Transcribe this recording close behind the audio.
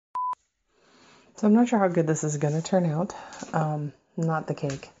So I'm not sure how good this is going to turn out. Not the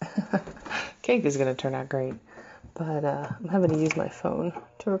cake. Cake is going to turn out great. But I'm having to use my phone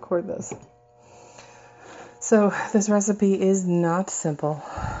to record this. So this recipe is not simple.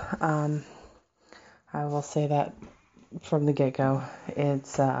 I will say that from the get-go.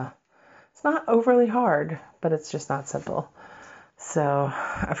 It's not overly hard, but it's just not simple. So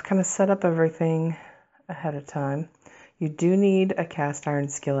I've kind of set up everything ahead of time. You do need a cast iron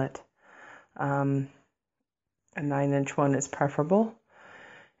skillet. A 9-inch one is preferable.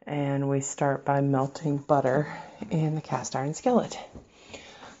 And we start by melting butter in the cast iron skillet.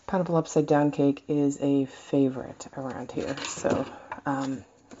 Pineapple upside down cake is a favorite around here. So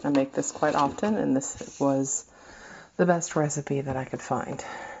I make this quite often, and this was the best recipe that I could find.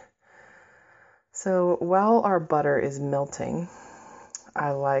 So while our butter is melting,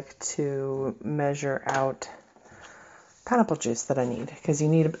 I like to measure out pineapple juice that I need, because you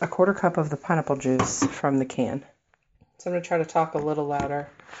need a 1/4 cup of the pineapple juice from the can. So I'm going to try to talk a little louder.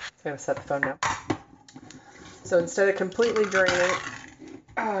 I'm going to set the phone down. So instead of completely draining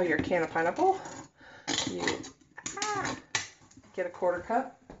your can of pineapple, you get a 1/4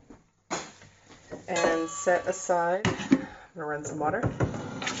 cup and set aside. I'm going to run some water.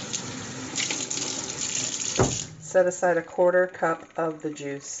 Set aside a 1/4 cup of the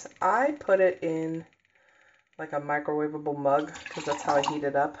juice. I put it in like a microwavable mug because that's how I heat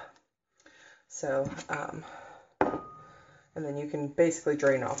it up. So, and then you can basically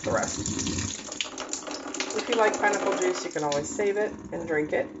drain off the rest. If you like pineapple juice, you can always save it and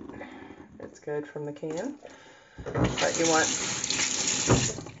drink it. It's good from the can. But you want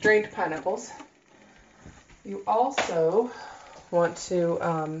drained pineapples. You also want to,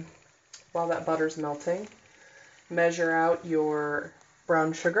 while that butter's melting, measure out your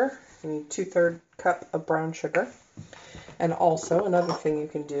brown sugar. You need 2/3 cup of brown sugar. And also, another thing you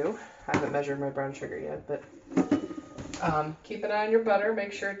can do, I haven't measured my brown sugar yet, but keep an eye on your butter.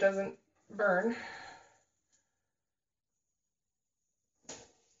 Make sure it doesn't burn.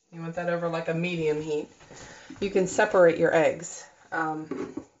 You want that over like a medium heat. You can separate your eggs. Now,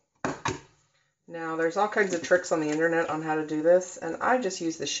 there's all kinds of tricks on the internet on how to do this, and I just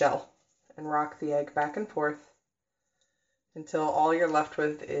use the shell and rock the egg back and forth until all you're left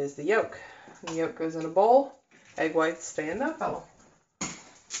with is the yolk. The yolk goes in a bowl. Egg whites stay in that bowl.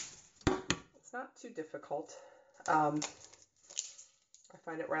 It's not too difficult. I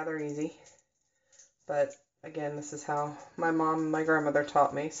find it rather easy. But again, this is how my mom and my grandmother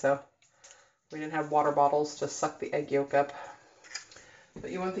taught me, so we didn't have water bottles to suck the egg yolk up.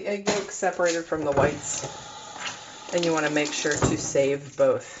 But you want the egg yolk separated from the whites, and you want to make sure to save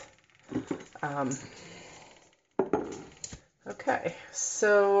both. Okay,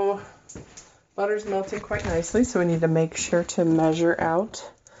 so butter's melting quite nicely, so we need to make sure to measure out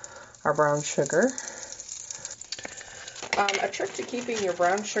our brown sugar. A trick to keeping your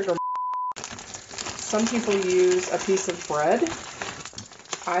brown sugar, some people use a piece of bread.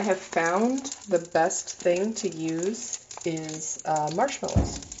 I have found the best thing to use is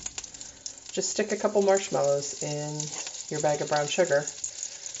marshmallows. Just stick a couple marshmallows in your bag of brown sugar,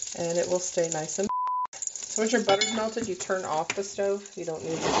 and it will stay nice and. So once your butter's melted, you turn off the stove. You don't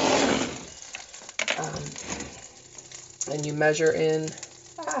need to. And you measure in.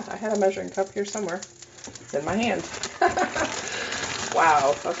 I had a measuring cup here somewhere. It's in my hand.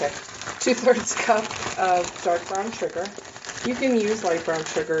 Wow. Okay. 2/3 cup of dark brown sugar. You can use light brown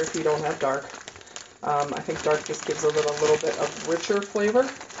sugar if you don't have dark. I think dark just gives a little bit of richer flavor.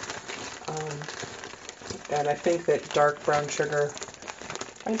 And I think that dark brown sugar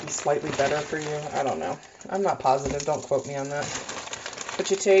might be slightly better for you. I don't know. I'm not positive. Don't quote me on that. But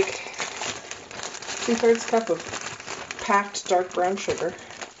you take 2/3 cup of packed dark brown sugar.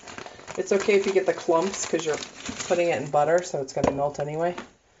 It's okay if you get the clumps because you're putting it in butter, so it's going to melt anyway.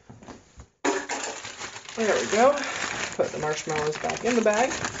 There we go. Put the marshmallows back in the bag.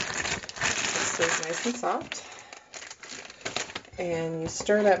 It stays nice and soft. And you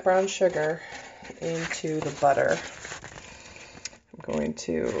stir that brown sugar into the butter. I'm going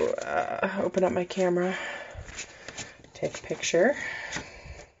to open up my camera, take a picture.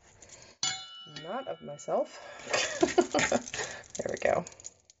 Not of myself. There we go.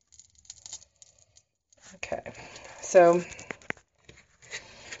 Okay, so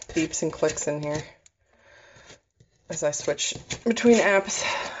beeps and clicks in here as I switch between apps.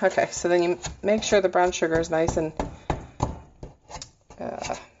 Okay, so then you make sure the brown sugar is nice and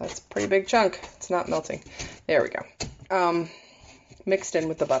that's a pretty big chunk. It's not melting. There we go. Mixed in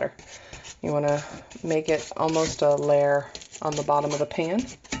with the butter. You want to make it almost a layer on the bottom of the pan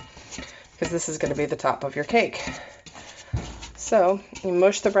because this is going to be the top of your cake. So you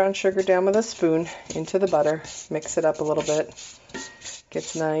mush the brown sugar down with a spoon into the butter, mix it up a little bit,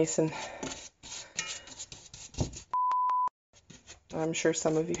 gets nice, and I'm sure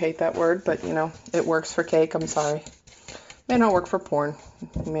some of you hate that word, but you know, it works for cake. I'm sorry. May not work for porn.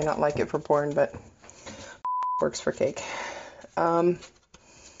 You may not like it for porn, but works for cake. It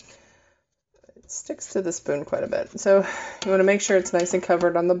sticks to the spoon quite a bit. So you want to make sure it's nice and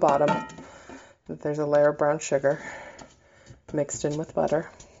covered on the bottom, that there's a layer of brown sugar mixed in with butter.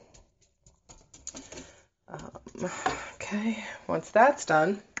 Okay, once that's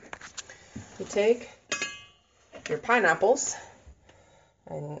done, you take your pineapples,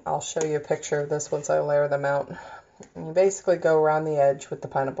 and I'll show you a picture of this once I layer them out. And you basically go around the edge with the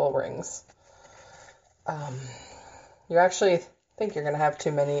pineapple rings. You actually think you're going to have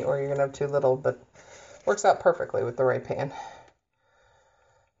too many or you're going to have too little, but it works out perfectly with the right pan.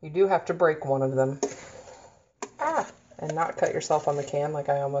 You do have to break one of them. And not cut yourself on the can like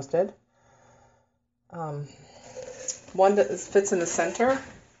I almost did. One that fits in the center,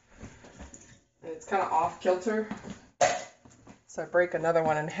 and it's kind of off kilter. So I break another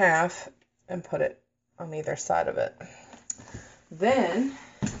one in half and put it on either side of it. Then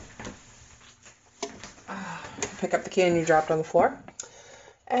pick up the can you dropped on the floor,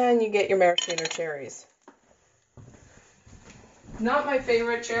 and you get your maraschino cherries. Not my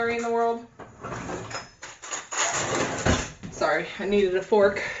favorite cherry in the world. Sorry, I needed a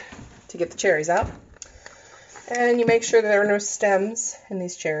fork to get the cherries out. And you make sure there are no stems in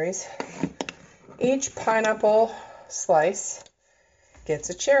these cherries. Each pineapple slice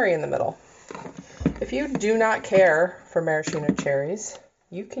gets a cherry in the middle. If you do not care for maraschino cherries,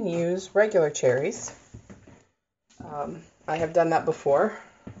 you can use regular cherries. I have done that before.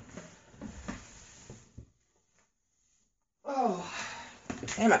 Oh,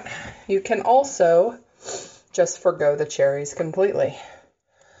 damn it. You can also just forgo the cherries completely.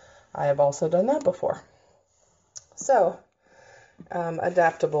 I have also done that before. So,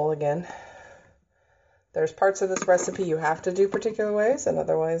 adaptable again. There's parts of this recipe you have to do particular ways, and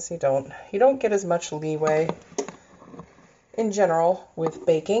other ways you don't. You don't get as much leeway in general with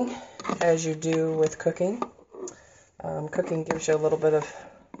baking as you do with cooking. Cooking gives you a little bit of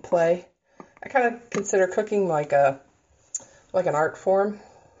play. I kind of consider cooking like an art form,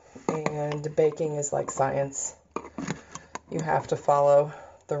 and baking is like science. You have to follow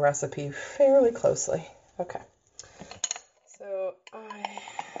the recipe fairly closely. Okay. So I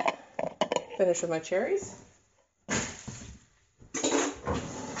finish with my cherries.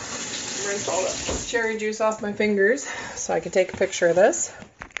 Rinse all the cherry juice off my fingers so I can take a picture of this.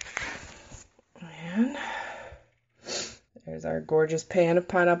 And there's our gorgeous pan of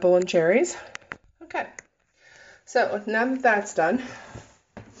pineapple and cherries. Okay. So now that that's done,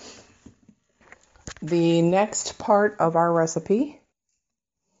 the next part of our recipe,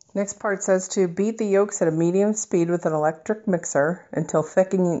 next part says to beat the yolks at a medium speed with an electric mixer until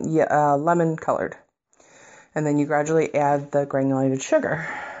thick and lemon colored. And then you gradually add the granulated sugar.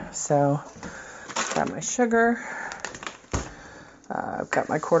 So I've got my sugar. I've got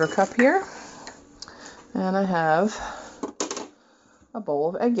my 1/4 cup here. And I have a bowl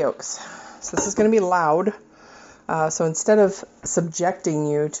of egg yolks. So this is going to be loud. So instead of subjecting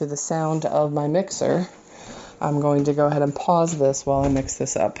you to the sound of my mixer, I'm going to go ahead and pause this while I mix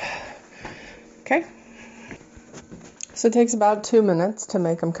this up. Okay? So it takes about 2 minutes to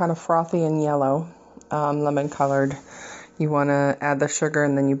make them kind of frothy and yellow, lemon colored. You want to add the sugar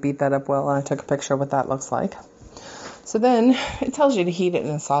and then you beat that up well. And I took a picture of what that looks like. So then it tells you to heat it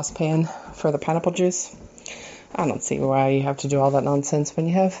in a saucepan for the pineapple juice. I don't see why you have to do all that nonsense when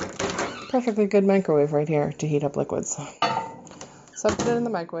you have a perfectly good microwave right here to heat up liquids. So I put it in the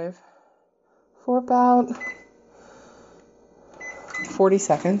microwave for about 40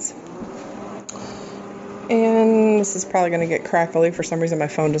 seconds. And this is probably going to get crackly. For some reason, my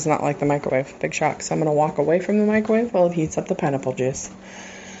phone does not like the microwave. Big shock. So I'm going to walk away from the microwave while it heats up the pineapple juice.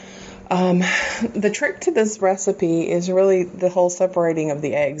 The trick to this recipe is really the whole separating of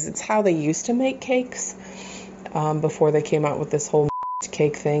the eggs. It's how they used to make cakes before they came out with this whole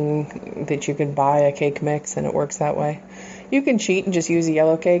cake thing that you could buy a cake mix and it works that way. You can cheat and just use a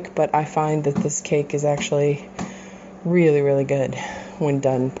yellow cake, but I find that this cake is actually really, really good when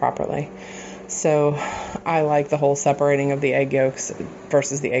done properly. So I like the whole separating of the egg yolks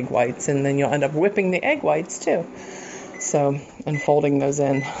versus the egg whites, and then you'll end up whipping the egg whites too. So, and folding those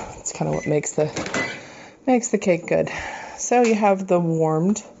in, it's kind of what makes the cake good. So you have the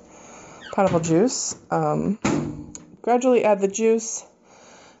warmed pineapple juice. Gradually add the juice,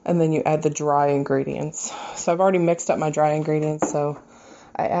 and then you add the dry ingredients. So I've already mixed up my dry ingredients, so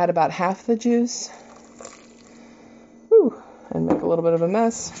I add about half the juice. And little bit of a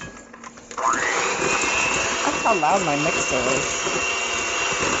mess. That's how loud my mixer is.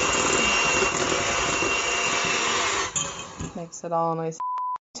 Makes it all nice.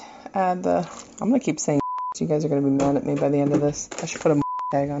 Add the, I'm going to keep saying you guys are going to be mad at me by the end of this. I should put a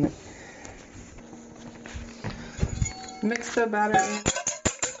tag on it. Mix the batter in.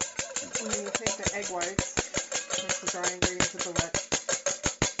 And then you take the egg whites, mix the dry ingredients with the wet.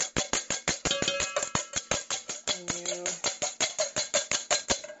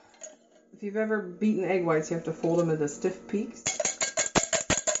 If you've ever beaten egg whites, you have to fold them into stiff peaks.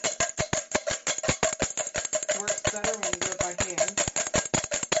 Works better when you do it by hand.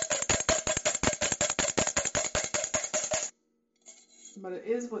 But it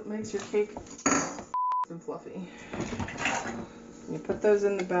is what makes your cake and fluffy. You put those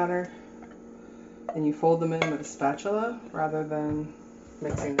in the batter and you fold them in with a spatula rather than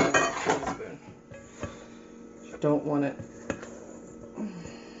mixing them with a tablespoon. You don't want it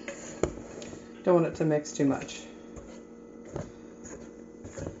to mix too much.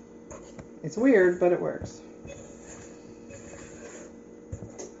 It's weird, but it works.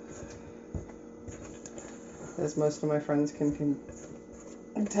 As most of my friends can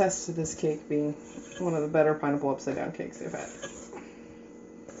attest to this cake being one of the better pineapple upside down cakes they've had.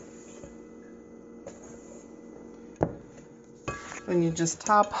 Then you just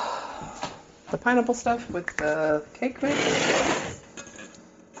top the pineapple stuff with the cake mix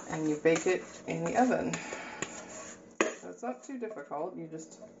and you bake it in the oven. So it's not too difficult,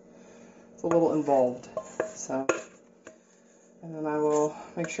 it's a little involved. So, and then I will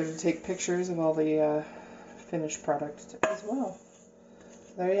make sure to take pictures of all the finished product as well.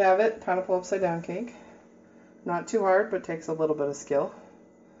 There you have it, pineapple upside down cake. Not too hard, but takes a little bit of skill.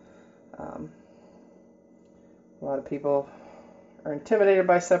 A lot of people are intimidated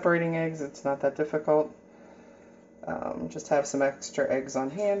by separating eggs. It's not that difficult. Just have some extra eggs on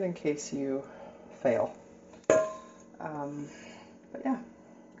hand in case you fail. But yeah,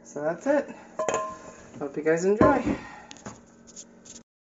 so that's it. Hope you guys enjoy.